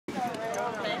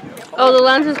Oh, the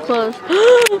lens is closed.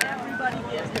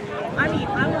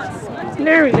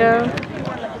 There we go.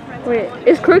 Wait,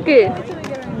 it's crooked.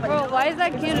 Bro, why is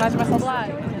that kid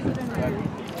flag?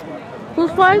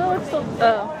 Whose flag?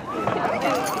 Oh.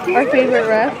 Our favorite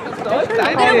ref.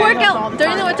 I'm gonna work out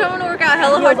during the winter. I'm gonna work out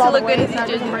hella hard to look good in these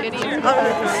jerseys.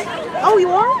 Oh,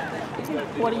 you are?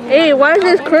 Hey, why is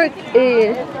this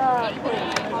crooked?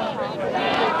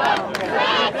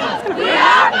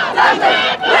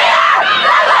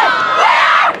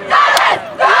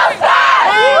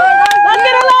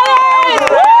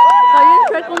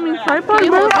 Tripod,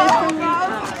 bro.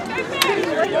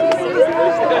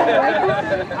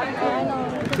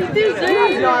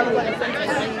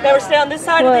 Never stay on this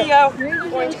side of the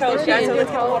orange coast, guys. So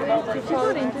let's go.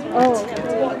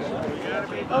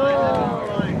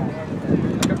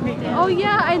 Oh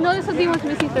yeah, I noticed something was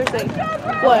missing Thursday.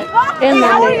 What? And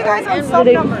Monday. You guys on The sub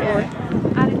day number. before.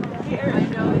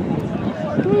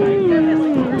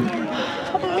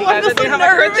 I'm just so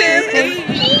nervous.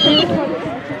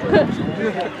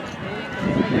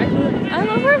 I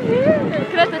love her hair.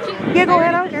 Can I touch it? Yeah, go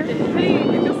ahead. I don't care.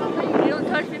 You don't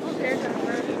touch people's hair.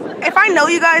 If I know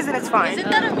you guys, then it's fine.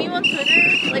 Isn't that a meme on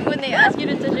Twitter? Like when they ask you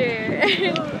to touch your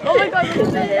hair. Oh my god, look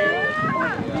at that.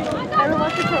 I don't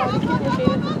watch it for all the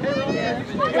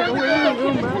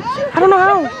I don't know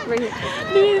how.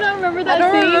 Do you not remember that? I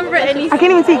don't remember anything. I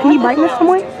can't even see. Can you brighten this some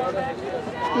way?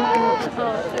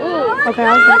 Okay,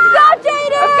 I'll Let's go,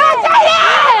 Jaden! Let's go,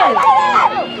 Jaden!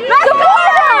 Let's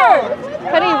support her!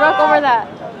 Penny, rock over that.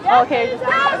 Okay.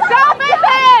 Let's go,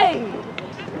 baby!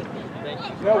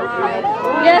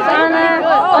 Yes, Anna.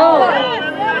 Oh.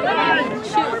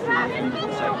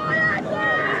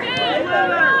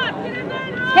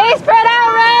 Hey, spread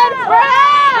out, Red! Spread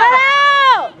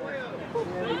out!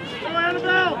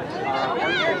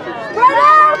 Spread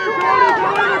out!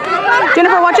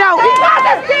 Jennifer, watch out. We got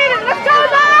this, Jaden! Let's go,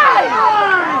 guys!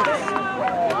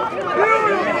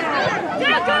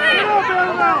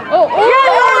 Oh, oh.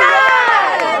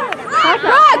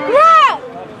 Rock! Rock!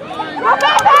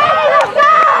 Let's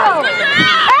go!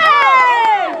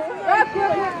 Hey!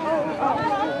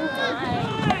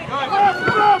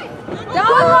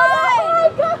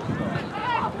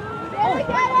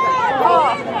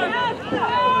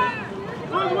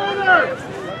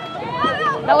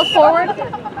 That was forward. I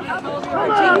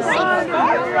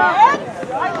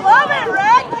love it,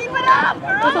 Red. Keep it up.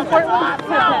 That's a forward.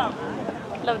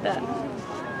 Love that.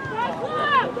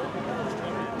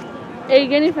 Hey,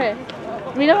 Jennifer.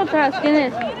 Mira para atrás. ¿Quién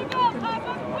es?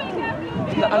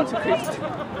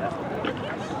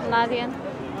 Nadie.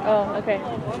 Oh, okay.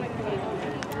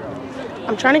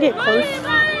 I'm trying to get close.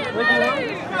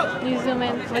 You zoom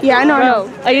in. Yeah, I know. Bro,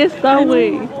 I guess that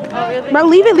way. Oh, really? Bro,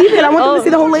 leave it, leave it. I want them to see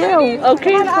the whole layout.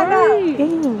 Okay, sorry.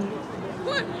 Damn.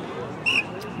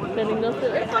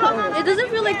 It doesn't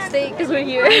feel like steak because we're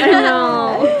here. I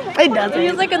know. It It feels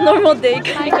doesn't. like a normal day.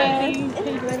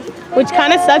 Which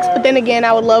kind of sucks, but then again,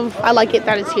 I like it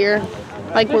that it's here.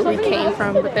 Like where we came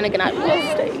from, but then again, I love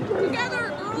steak.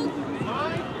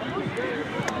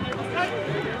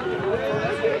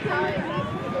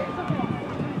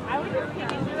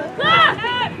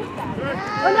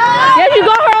 Yes, you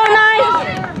go, her all night.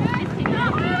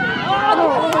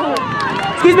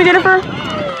 Excuse me, Jennifer.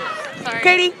 Sorry.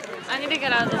 Katie. I need to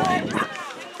get out of this. I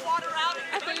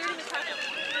thought you were going to touch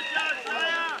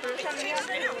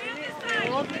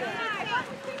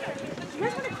You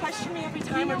guys want to question me every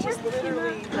time or just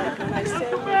literally like when I say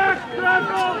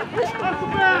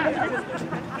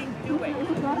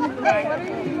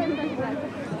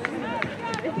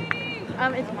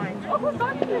It's mine.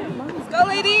 Let's go,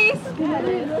 ladies!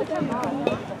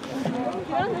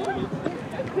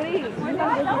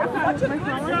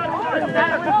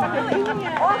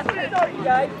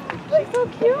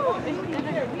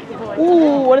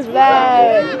 Ooh, what is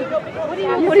that?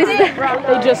 What is that?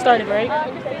 They just started, right?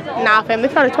 Nah, fam, they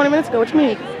started 20 minutes ago. What you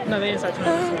mean? No, they didn't start 20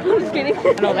 minutes ago. I'm just kidding. I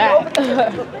know that.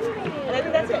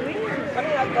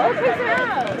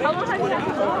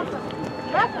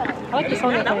 I like the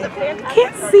song.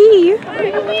 Can't see.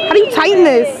 How do you tighten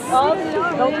this?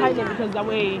 Don't tighten it because that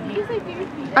way.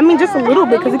 I mean, just a little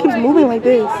bit because it keeps moving like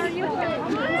this.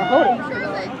 Hold it.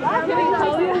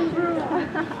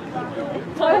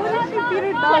 I'm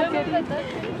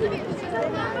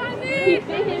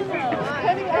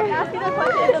asking a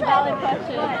question, it's a valid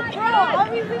question. Bro,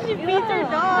 obviously she beats her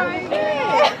dog.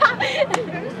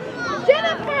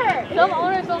 Jennifer! Some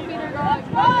owners don't beat their dogs.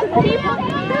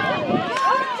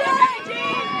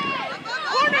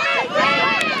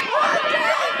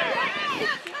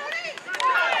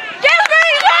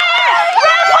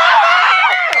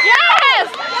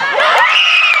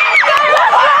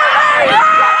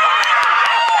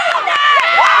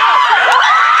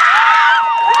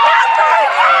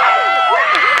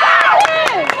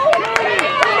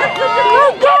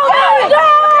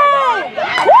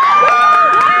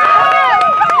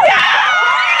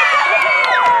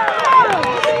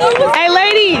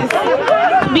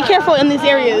 in these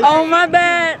areas. Oh, my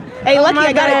bad. Hey, lucky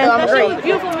I got it though. I'm great.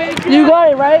 Beautiful, Mary. You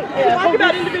got it, right? Talk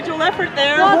about individual effort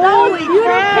there. Holy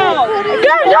crap.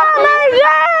 Good job, Mary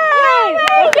Jane!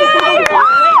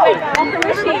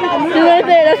 She's right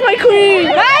there. That's my queen.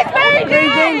 Nice, Mary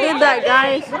Jane did that,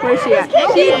 guys. Where's she at?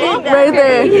 She did that. Right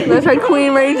there. That's my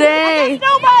queen, Mary Jane.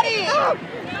 Nobody!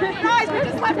 Guys, we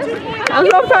just left 2 points. I'm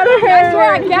so proud of her. I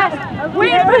swear I guessed. Wait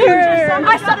for her. I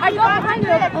got behind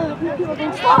her.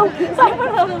 Slow. So I put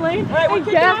it on the lane. All right, we're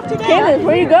kicking off today. Candace,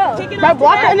 where you go? Bro,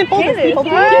 block her and then pull this. Candace.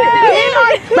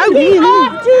 Bro,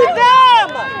 To them.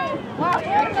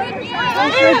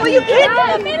 Will you kick in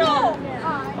the middle?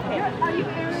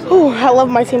 Ooh, I love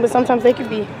my team, but sometimes they could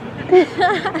be.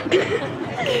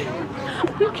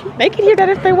 They can hear that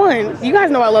if they want. You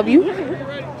guys know I love you.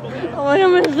 Oh my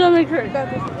god, my stomach hurts.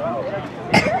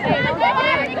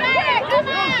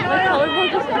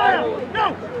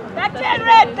 Back 10,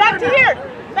 Red. Back to here.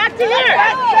 Back to here.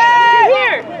 Back to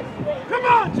here. Come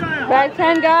on, child. Back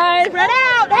 10, guys. Spread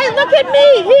out. Hey, look at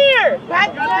me here.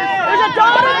 Back 10. There's a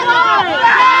dotted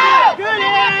line. Good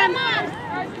in.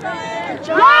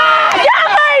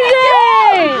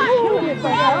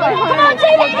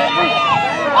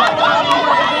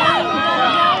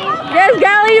 Yes,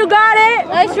 Gally, you got it.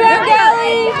 Nice try,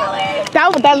 Gally.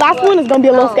 That last one is gonna be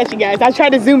a little sketchy, guys. I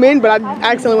tried to zoom in, but I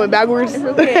accidentally went backwards.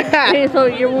 Okay, so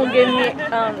you won't give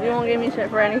me shit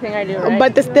for anything I do, right?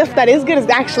 But the stuff that is good is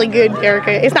actually good,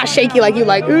 Erica. It's not shaky like you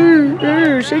like.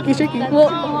 Ooh, shaky, shaky. Well,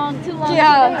 Too long.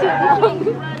 yeah.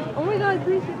 Oh my god,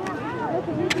 please.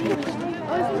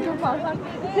 Are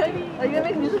you gonna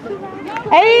make music?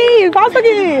 Hey, pause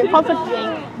again. Pause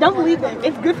again. Don't believe them.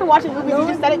 It's good for watching movies. You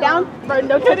just set it down, bro.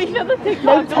 No touching. No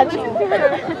touching.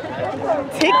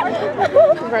 Tick.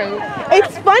 Bro.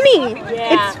 It's funny.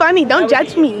 Yeah. It's funny. Don't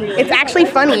judge me. It's actually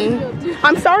funny.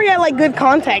 I'm sorry I like good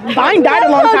contact. Vine died a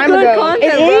long time Good ago. content,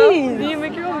 It bro. is. Do you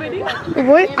make your own video?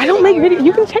 What? I don't make videos.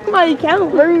 You can check my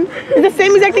account, bro. It's the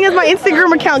same exact thing as my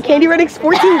Instagram account.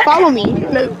 CandyRedX14. Follow me.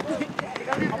 No.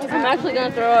 I'm actually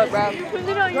gonna throw up, bro. Put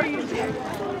it on your YouTube.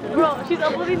 Bro, she's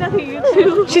uploading that to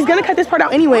YouTube. She's gonna cut this part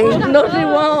out anyway. No, she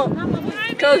won't.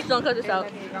 Coach, don't cut this out.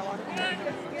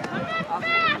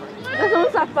 That's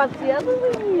almost like Fatia. Run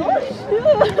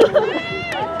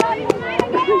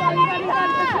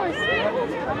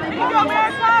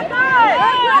that!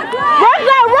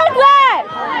 Run that!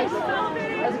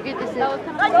 Let's get this out.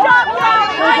 Good job,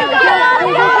 Gally.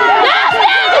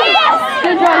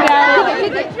 Good job, guys.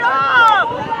 Good job.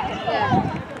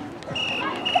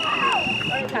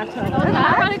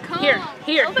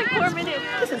 Here.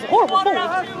 This is horrible. This is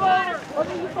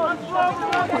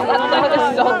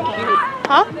so cute.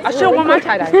 Huh? I should have worn my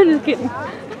tie-dye. I'm just kidding.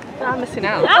 I'm missing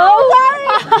out. Oh,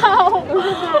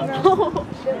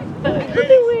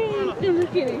 sorry. I'm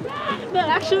just kidding. That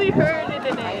actually hurt,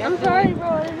 didn't it? I'm sorry,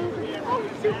 bro.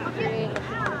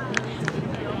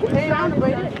 Hey, you want to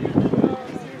braid it?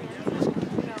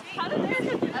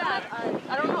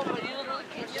 I don't know, but you really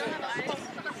can't do it.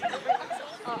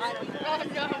 Oh, I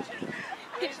don't know.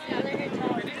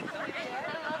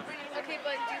 Okay,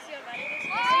 but do you see how bad it is?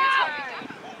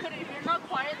 If you're not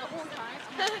quiet the whole time.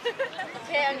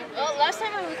 Okay, well, last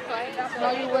time I was quiet.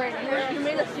 No, you weren't. You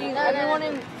made a scene. Everyone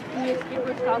in the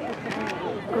skipper's house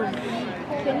was saying,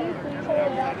 can you please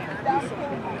hold that?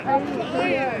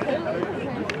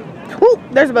 Ooh,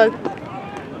 there's a bug.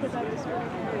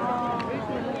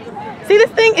 See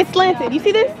this thing? It's slanted. You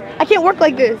see this? I can't work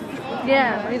like this.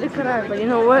 Yeah, neither could I, but you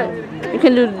know what? You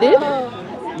can do this.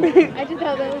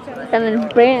 And then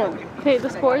bam. Okay, the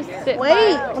scores sit.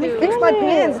 Wait, let me fix my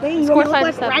pants. Dang, you Score want me to 5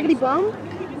 look to like 7. Raggedy Bum?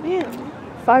 Man.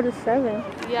 5 to 7.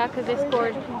 Yeah, because they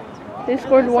scored. They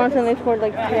scored once and they scored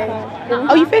like 10.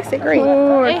 Oh, you fixed it. Great.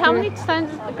 Hey, how many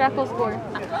times did the Grackles score?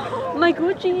 My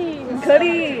Gucci.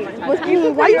 Cuddy. Why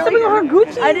are you stepping on her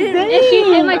Gucci? I didn't. And she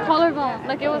hit my collarbone.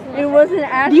 Like it was. It wasn't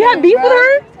actually. Do you have beef with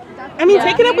her? I mean,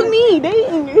 take it up with me. Dang.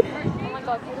 Oh my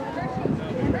god.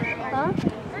 Huh?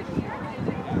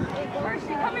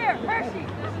 Hershey, come here. Hershey.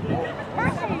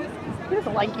 Hershey. He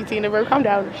doesn't like you, Tina, bro. Calm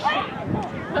down.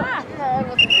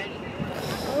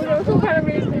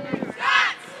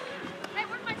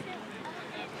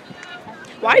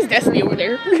 Why is Destiny over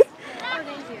there?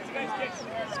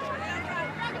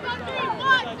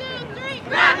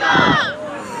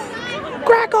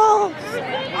 Grackles!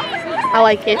 I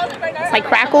like it. It's like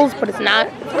Crackles, but it's not.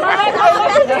 Oh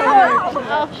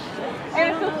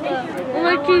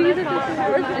my god, you took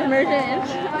this emergent.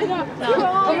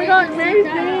 Oh my god, Mary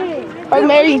Jane. Oh,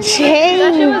 Mary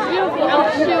Jane. Oh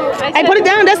shoot. Hey, put it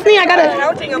down, Destiny. I gotta.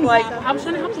 Counting, I'm like,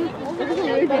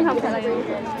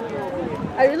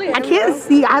 I really I can't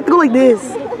see. I have to go like this.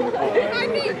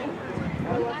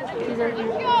 are here.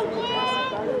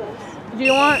 Do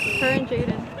you want her and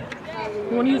Jaden?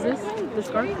 You want to use this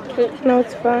scarf? No,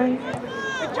 it's fine.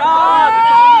 Good job!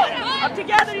 Up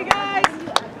together, you guys!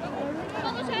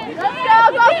 Let's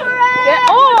go for it! Yeah.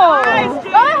 Oh!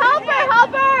 Go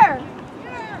help her!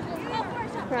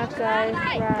 Crap, guys.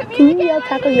 Crap. Can you yell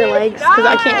tackle your legs? Because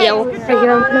I can't yell right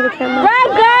here in front of the camera. Rap,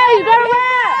 guys! You gotta rap!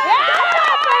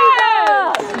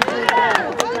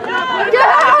 Good!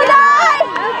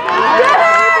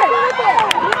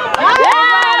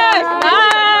 Yes!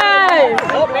 Nice!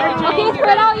 Oh, Mary Jane. Okay,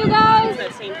 spread out, you guys.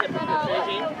 That same tip with Mary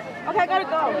Jane. Okay, I gotta go.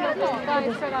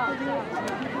 Guys, spread out.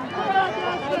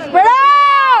 Spread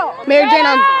out!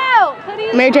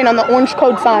 Mary Jane on the orange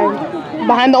code sign.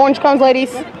 Behind the orange cones,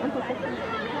 ladies.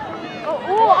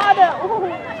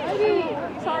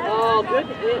 Oh, good.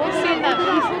 We'll see that.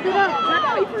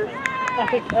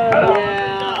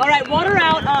 Yeah. All right, water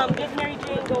out. Get Mary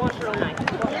Jane, go on her own night.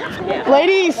 Yeah.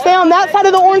 Ladies, stay on that side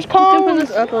of the orange You can put cone.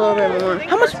 this up a little bit more.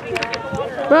 How much?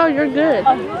 Bro, you're good.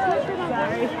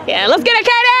 Yeah, let's get it,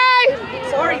 Katie!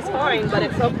 Sorry's fine, but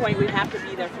at some point we have to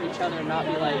be there for each other and not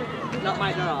be like, not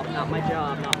my job, not my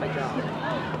job, not my job.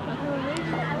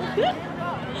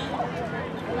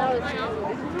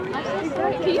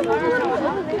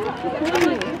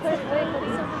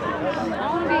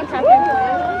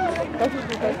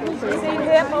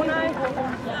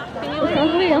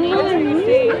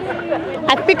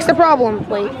 I fixed the problem.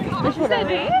 Wait. I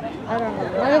don't know.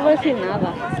 No le voy a decir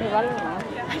nada. Se vale más.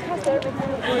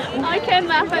 I can't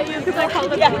laugh at you because I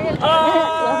called it.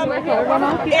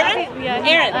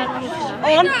 Aaron,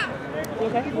 on.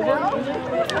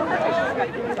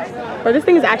 Bro, this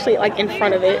thing is actually like in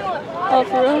front of it. Oh,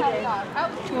 for real?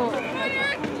 Oh.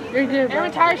 You're good, bro.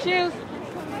 Aaron, tie your shoes.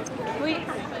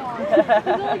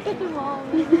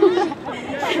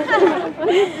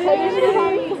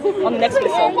 On the next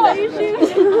episode.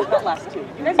 Not last two.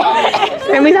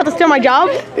 Family's have to steal my job?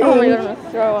 Oh my god, I'm gonna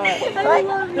throw up.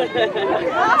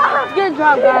 Good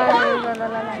job, guys.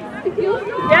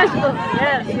 Yes,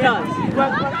 it does.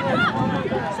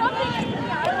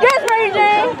 Yes, Mary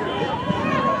Jane.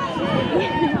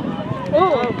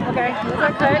 Oh, okay. Is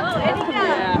that correct?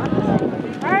 Yeah.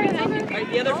 Right,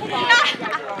 the other five.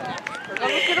 No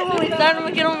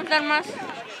me quiero vomitar más.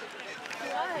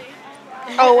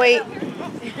 Oh, wait.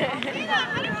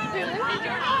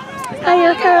 Are you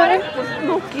okay?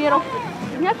 No quiero.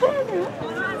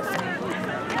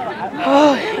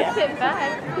 Oh, yeah.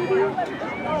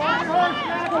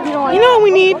 You know what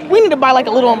we need? We need to buy like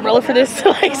a little umbrella for this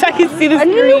so I can see the screen. I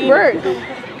need a new bird.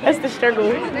 That's the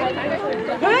struggle.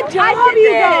 Good job,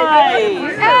 you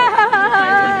guys.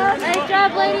 Nice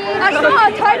job, ladies. I saw how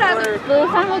tight I was. This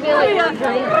time we'll get like a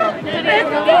drink.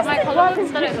 My color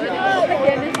instead of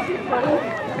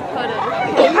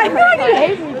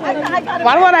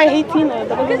Why would I hate Tina?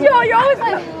 Because you're always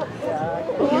like.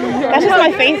 That's just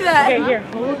my face. Okay, here.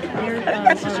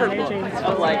 That's just her look.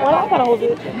 I'm like, Well, I gotta hold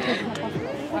it.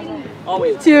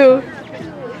 always. Two.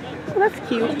 Oh, that's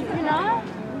cute.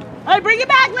 All right, bring it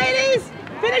back, ladies.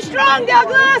 Finish strong,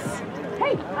 Douglas.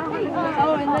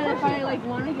 Oh, and then if I like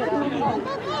want to get out.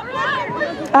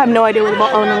 I have no idea where the ball.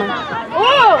 Oh, no.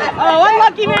 Oh,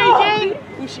 unlucky Mary Jane.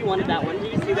 Ooh, she wanted that one.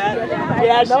 Did you see that?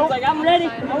 Yeah, she's like, I'm ready.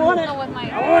 I want it. I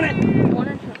want it.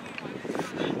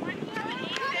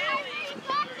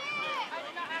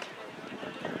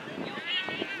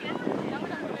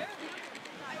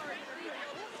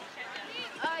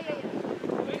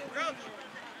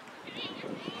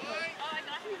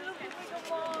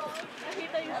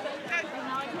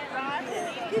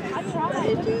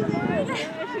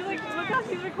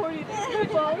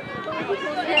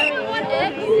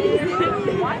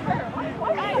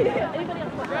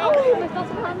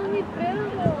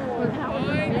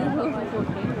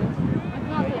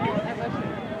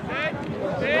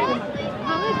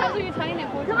 How many times are you tying it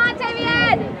for? Come on,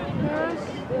 David!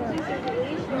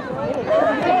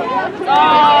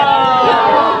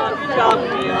 Good job,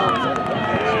 Neil.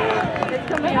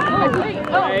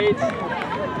 Right.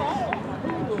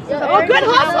 Oh, good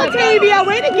hustle, Tavia.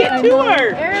 Way to get to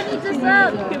her. Aaron needs this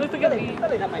up. Okay, let's look at me.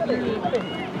 That might be me.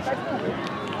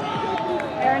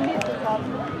 Aaron needs this up.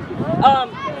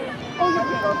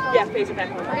 Yeah, face it back.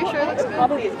 Are you sure it looks good?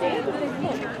 Probably is Dave.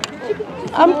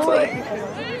 I'm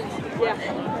Yeah.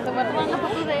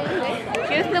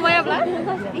 ¿Quieres te voy a hablar? I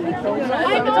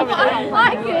know, I don't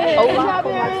like it. Oh.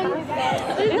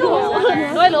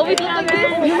 Do I love you like this?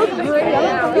 You look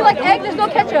great. You like egg? There's no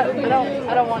ketchup. I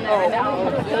don't want that right now.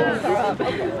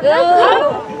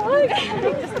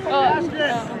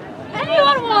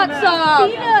 Anyone wants some?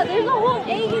 Tina, there's a whole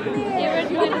egg in there.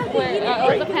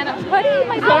 The pan of putty.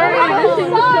 Sorry.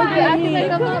 acting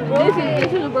like I'm not broken.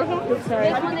 This is a broken one? Sorry.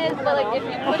 This one is, but like if you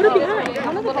put it behind.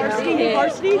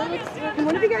 Varsity, can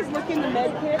one of you guys look in the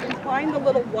med kit and find the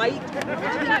little white?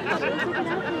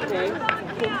 Okay.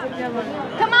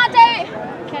 Come on, Dave!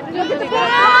 Come on,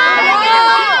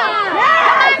 Mary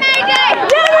J! Come on, Mary J!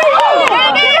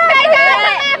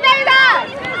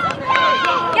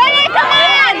 Get it, come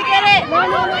on! Get it!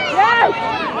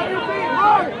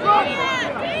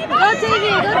 Go,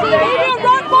 David! Go, David!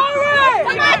 Run forward!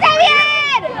 Come on,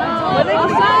 David!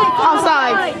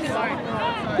 Offside.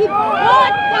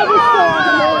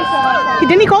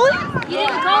 Didn't he call it? He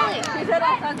didn't call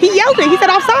it. He yelled it. He said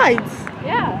offsides.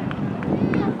 Yeah.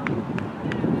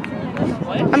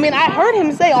 I mean, I heard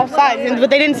him say offsides, but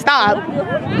they didn't stop.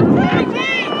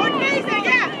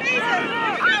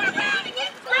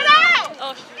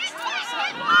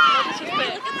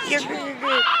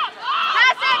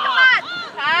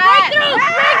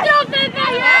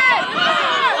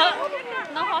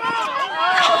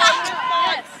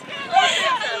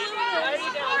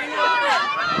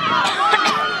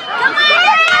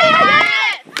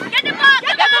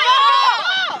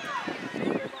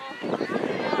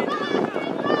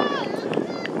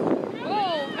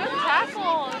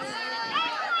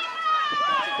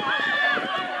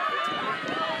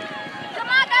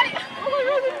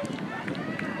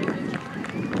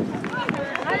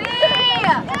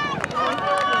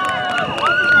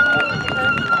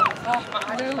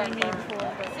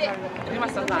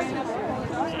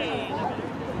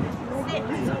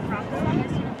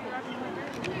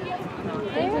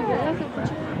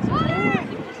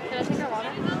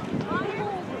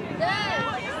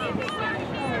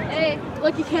 Hey,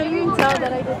 look, you can't even tell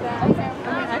that I did that.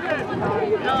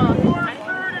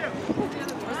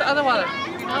 What's the other one?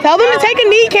 Tell them to take a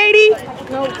knee, Katie.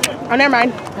 No. Oh, never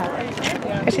mind.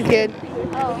 Yeah, she's good.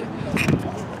 Oh.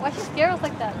 Why she scare us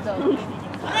like that, though?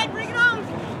 Alright, bring it on.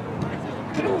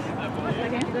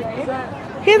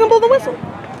 He hasn't blown the whistle.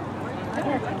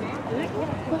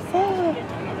 What's up?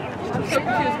 I'm so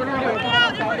confused. What are we doing?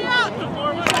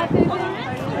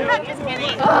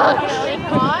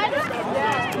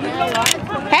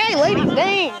 Hey, ladies,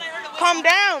 dang. Calm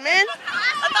down, man.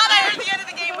 I thought I heard the end of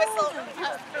the game whistle.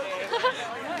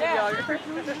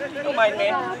 Don't mind me.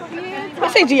 I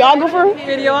say geographer.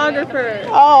 Videographer.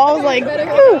 Oh, I was like,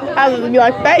 ooh. I was gonna be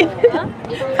like, hey,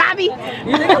 Bobby.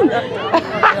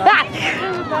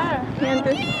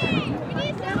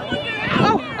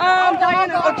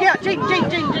 Diana. Oh, yeah, Jake. Go,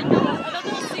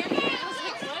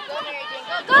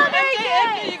 Mary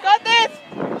J! You got this.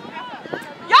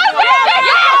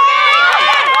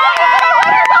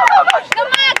 Come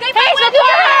on, good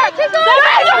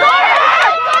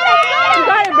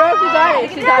for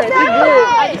She got it. She's good. I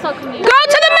just saw community. Go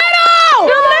to the middle!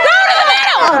 Go to the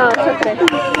middle! Oh, it's okay.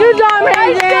 Good job,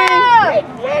 Mary Jane.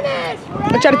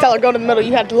 I tried to tell her go to the middle.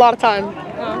 You had a lot of time.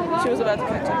 She was about to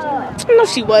catch up. No,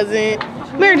 she wasn't.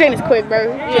 Mary Jane is quick, bro.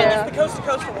 Yeah. It's the Coast to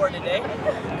Coast Award today.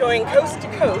 Going coast to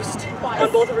coast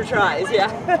on both of her tries,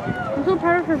 yeah. I'm so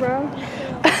proud of her, bro.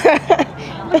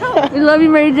 We love you,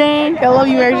 Mary Jane. I love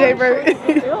you, Mary Jane, bro.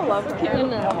 We all love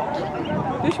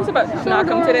her. She was about to not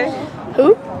come today.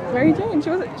 Who? Mary Jane, she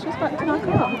was about to not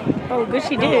come. Oh, good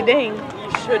she did, dang. You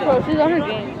shouldn't. Bro, she's on her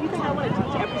game.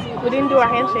 We didn't do our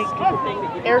handshake.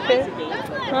 Erica,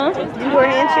 Huh? didn't do our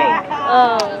handshake.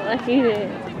 Oh, I hate it.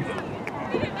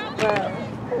 Bro.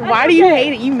 Why do you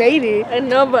hate it? You made it. I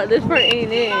know, but this part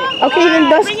ain't it. Okay, then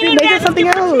make it something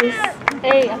else.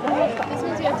 Hey, This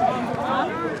one's your turn.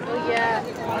 Oh, yeah.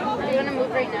 Are you gonna move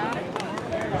right now?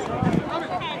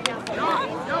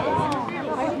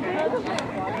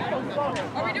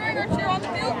 Are we doing our cheer on the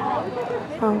field?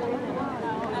 Oh.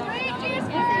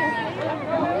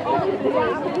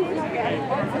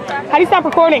 How do you stop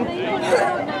recording?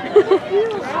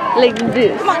 like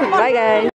this. Bye, guys.